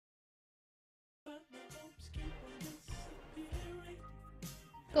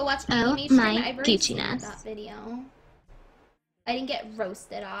Go watch Oh Anime Stream. my I've already seen Gucci-ness. that video. I didn't get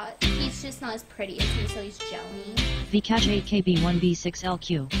roasted at. He's just not as pretty as me, so he's jelly. Vcash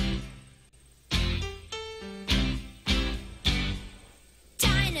 8KB1B6LQ.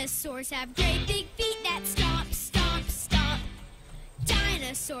 Dinosaurs have great big feet that stomp, stomp, stomp.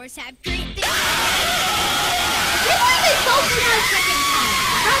 Dinosaurs have great big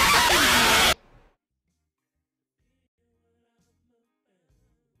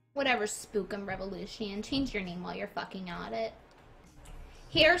Whatever, Spookum Revolution. Change your name while you're fucking at it.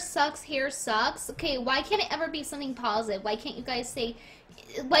 Hair sucks, hair sucks. Okay, why can't it ever be something positive? Why can't you guys say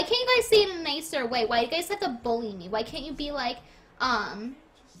it in a nicer way? Why do you guys have to bully me? Why can't you be like,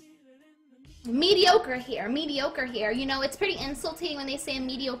 mediocre hair, mediocre hair? You know, it's pretty insulting when they say I'm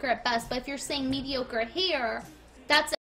mediocre at best, but if you're saying mediocre hair, that's